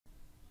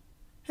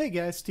Hey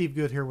guys, Steve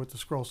Good here with the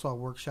Scrollsaw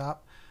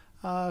Workshop.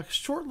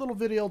 Short little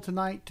video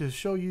tonight to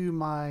show you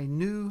my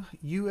new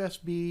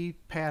USB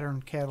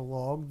pattern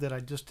catalog that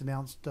I just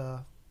announced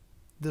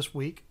this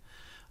week.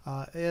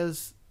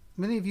 As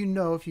many of you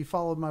know, if you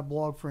followed my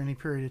blog for any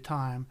period of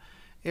time,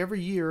 every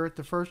year at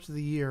the first of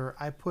the year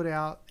I put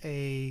out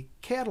a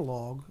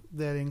catalog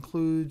that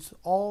includes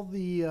all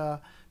the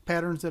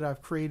patterns that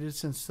I've created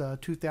since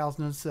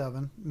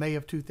 2007, May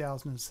of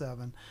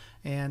 2007,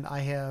 and I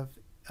have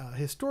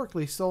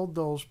historically sold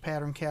those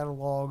pattern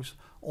catalogs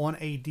on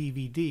a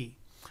DVD.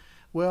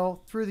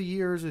 Well, through the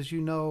years, as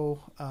you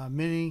know,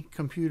 many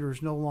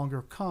computers no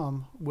longer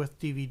come with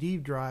DVD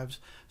drives,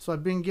 so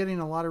I've been getting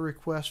a lot of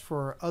requests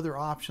for other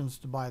options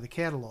to buy the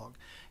catalog.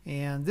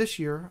 And this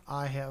year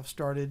I have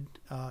started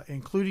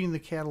including the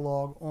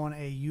catalog on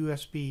a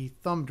USB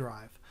thumb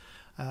drive,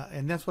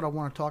 and that's what I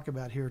want to talk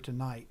about here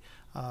tonight.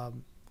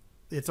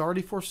 It's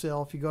already for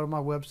sale. If you go to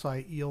my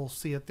website, you'll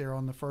see it there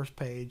on the first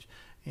page.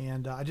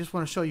 And I just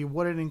want to show you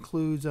what it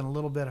includes and a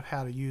little bit of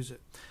how to use it.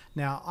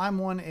 Now,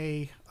 I'm on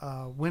a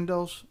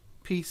Windows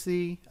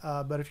PC,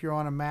 but if you're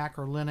on a Mac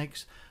or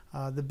Linux,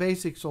 the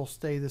basics will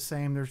stay the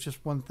same. There's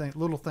just one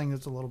little thing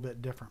that's a little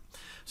bit different.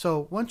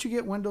 So once you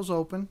get Windows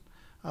open,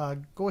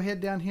 go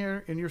ahead down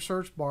here in your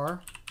search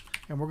bar,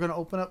 and we're going to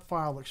open up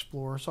File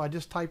Explorer. So I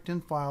just typed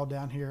in File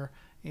down here,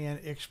 and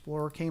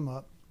Explorer came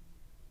up.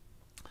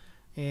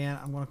 And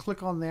I'm going to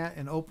click on that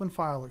and open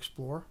File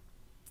Explorer.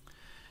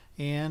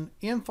 And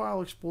in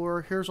File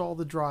Explorer, here's all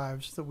the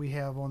drives that we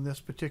have on this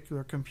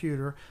particular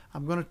computer.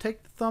 I'm going to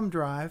take the thumb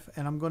drive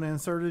and I'm going to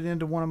insert it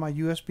into one of my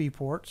USB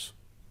ports.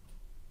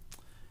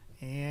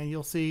 And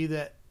you'll see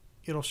that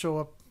it'll show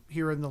up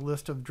here in the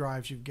list of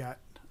drives you've got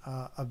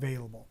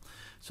available.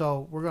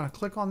 So we're going to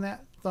click on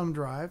that thumb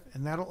drive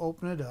and that'll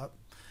open it up.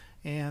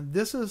 And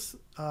this is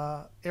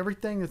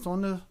everything that's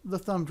on the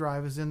thumb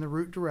drive is in the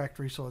root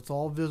directory, so it's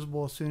all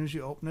visible as soon as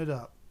you open it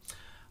up.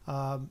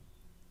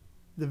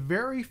 The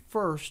very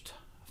first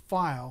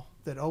file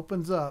that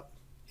opens up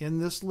in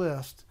this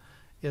list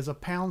is a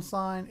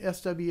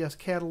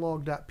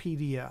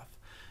 #swscatalog.pdf.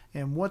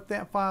 And what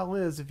that file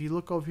is, if you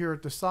look over here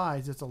at the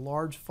sides, it's a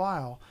large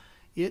file.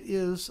 It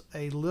is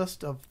a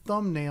list of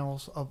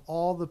thumbnails of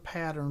all the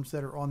patterns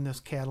that are on this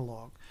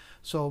catalog.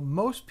 So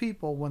most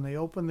people, when they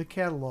open the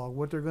catalog,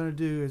 what they're going to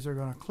do is they're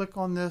going to click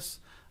on this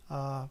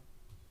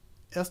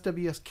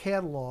SWS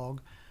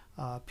catalog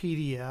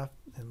PDF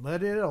and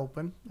let it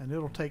open, and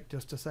it'll take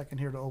just a second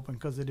here to open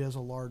because it is a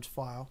large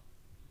file.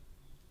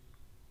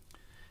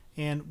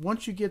 And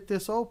once you get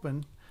this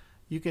open,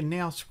 you can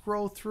now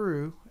scroll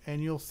through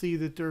and you'll see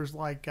that there's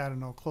like, I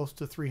don't know, close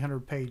to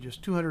 300 pages,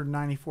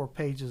 294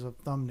 pages of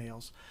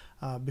thumbnails,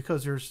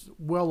 because there's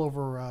well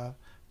over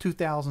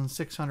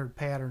 2,600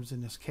 patterns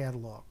in this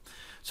catalog.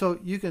 So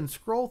you can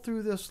scroll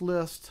through this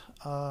list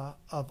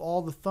of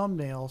all the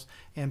thumbnails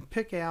and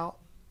pick out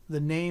the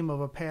name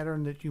of a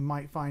pattern that you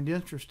might find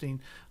interesting.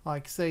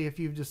 Like, say, if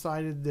you've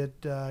decided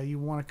that you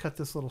want to cut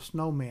this little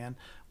snowman,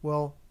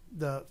 well,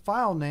 the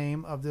file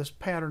name of this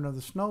pattern of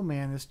the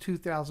snowman is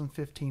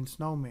 2015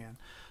 snowman.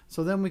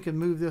 So then we can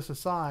move this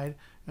aside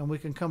and we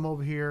can come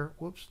over here.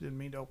 Whoops, didn't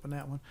mean to open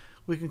that one.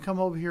 We can come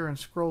over here and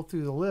scroll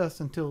through the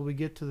list until we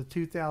get to the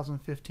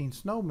 2015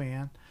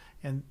 snowman,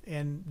 and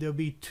there'll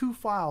be two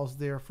files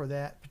there for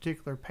that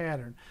particular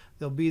pattern.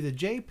 There'll be the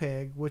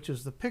JPEG, which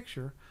is the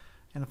picture,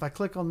 and if I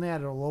click on that,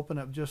 it'll open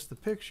up just the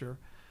picture,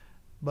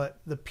 but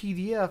the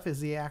PDF is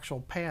the actual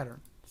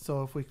pattern.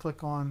 So if we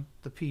click on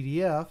the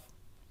PDF,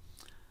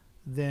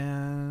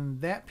 then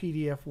that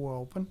PDF will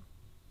open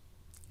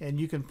and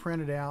you can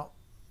print it out.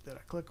 Did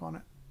I click on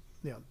it?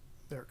 Yeah,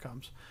 there it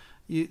comes.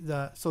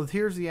 So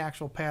here's the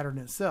actual pattern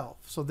itself.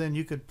 So then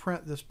you could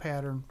print this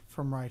pattern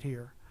from right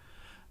here.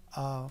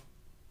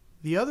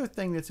 The other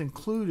thing that's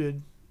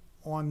included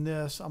on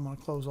this, I'm going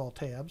to close all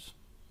tabs.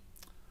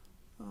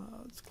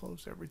 Let's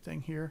close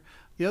everything here.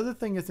 The other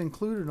thing that's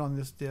included on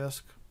this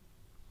disk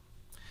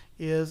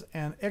is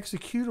an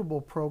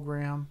executable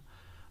program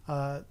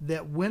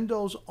that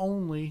Windows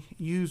only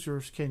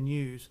users can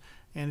use.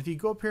 And if you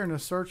go up here in the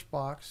search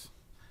box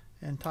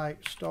and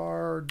type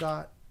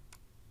star.exe,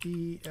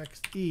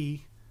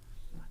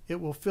 it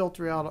will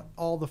filter out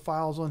all the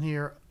files on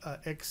here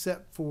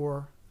except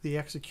for the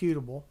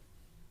executable,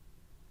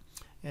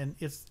 and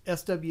it's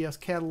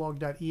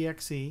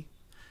swscatalog.exe.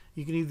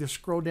 You can either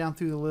scroll down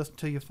through the list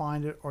until you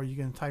find it, or you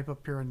can type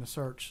up here in the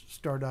search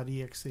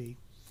star.exe.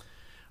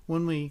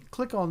 When we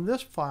click on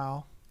this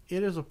file,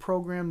 it is a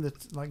program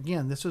that's,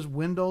 again, this is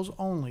Windows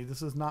only.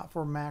 This is not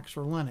for Macs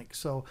or Linux.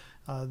 So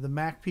the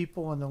Mac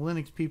people and the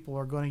Linux people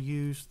are going to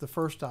use the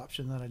first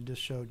option that I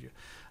just showed you.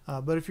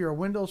 But if you're a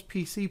Windows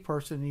PC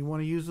person and you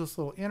want to use this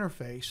little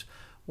interface,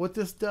 what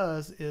this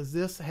does is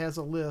this has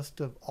a list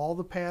of all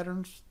the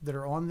patterns that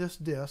are on this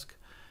disk,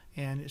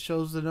 and it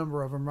shows the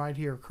number of them right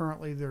here.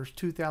 Currently there's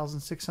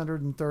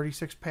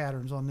 2,636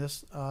 patterns on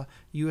this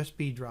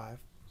USB drive.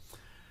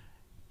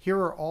 Here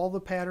are all the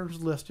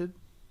patterns listed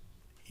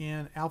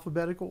in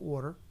alphabetical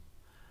order.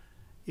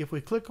 If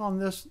we click on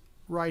this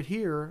right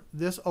here,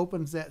 this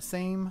opens that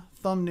same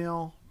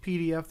thumbnail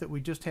PDF that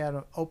we just had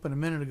open a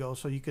minute ago,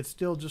 so you could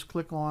still just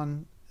click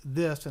on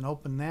this and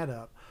open that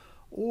up.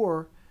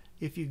 Or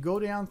if you go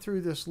down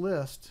through this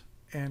list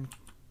and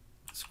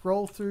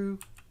scroll through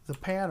the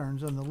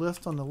patterns on the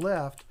list on the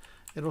left,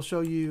 it'll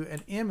show you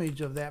an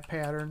image of that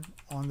pattern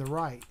on the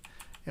right.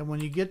 And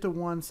when you get to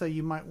one, say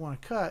you might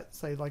want to cut,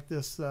 say like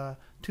this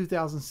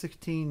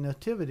 2016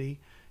 Nativity,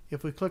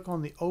 if we click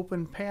on the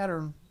Open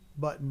Pattern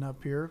button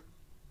up here,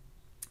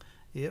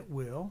 it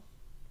will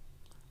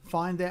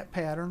find that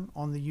pattern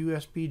on the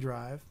USB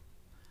drive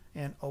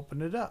and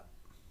open it up.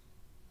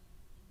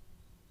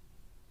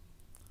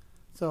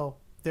 So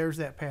there's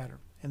that pattern.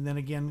 And then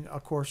again,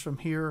 of course, from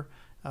here,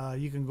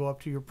 you can go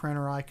up to your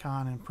printer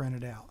icon and print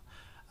it out.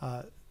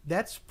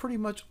 That's pretty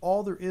much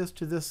all there is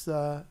to this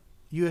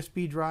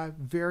USB drive.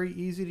 Very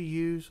easy to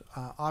use.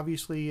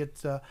 Obviously,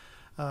 it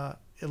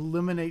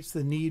eliminates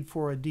the need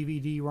for a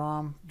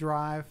DVD-ROM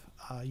drive.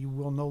 You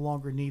will no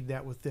longer need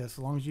that with this. As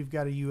long as you've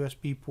got a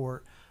USB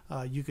port,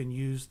 you can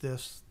use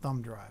this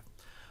thumb drive.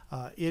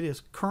 It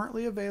is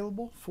currently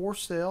available for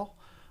sale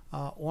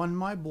on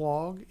my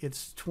blog.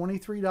 It's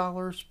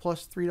 $23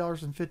 plus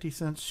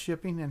 $3.50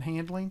 shipping and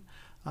handling,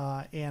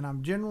 and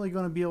I'm generally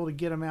going to be able to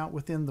get them out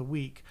within the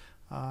week.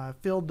 I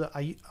filled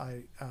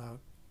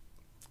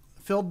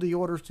the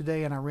orders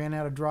today and I ran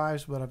out of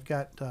drives, but I've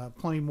got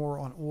plenty more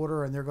on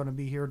order, and they're going to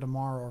be here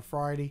tomorrow or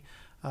Friday,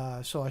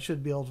 so I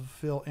should be able to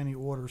fulfill any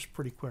orders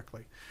pretty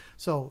quickly.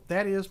 So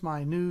that is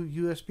my new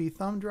USB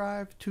thumb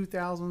drive,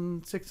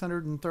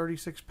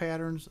 2,636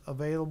 patterns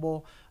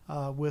available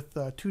with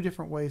 2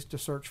 different ways to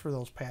search for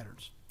those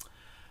patterns.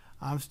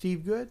 I'm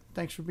Steve Good.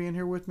 Thanks for being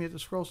here with me at the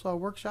Scroll Saw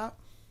Workshop.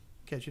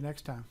 Catch you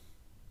next time.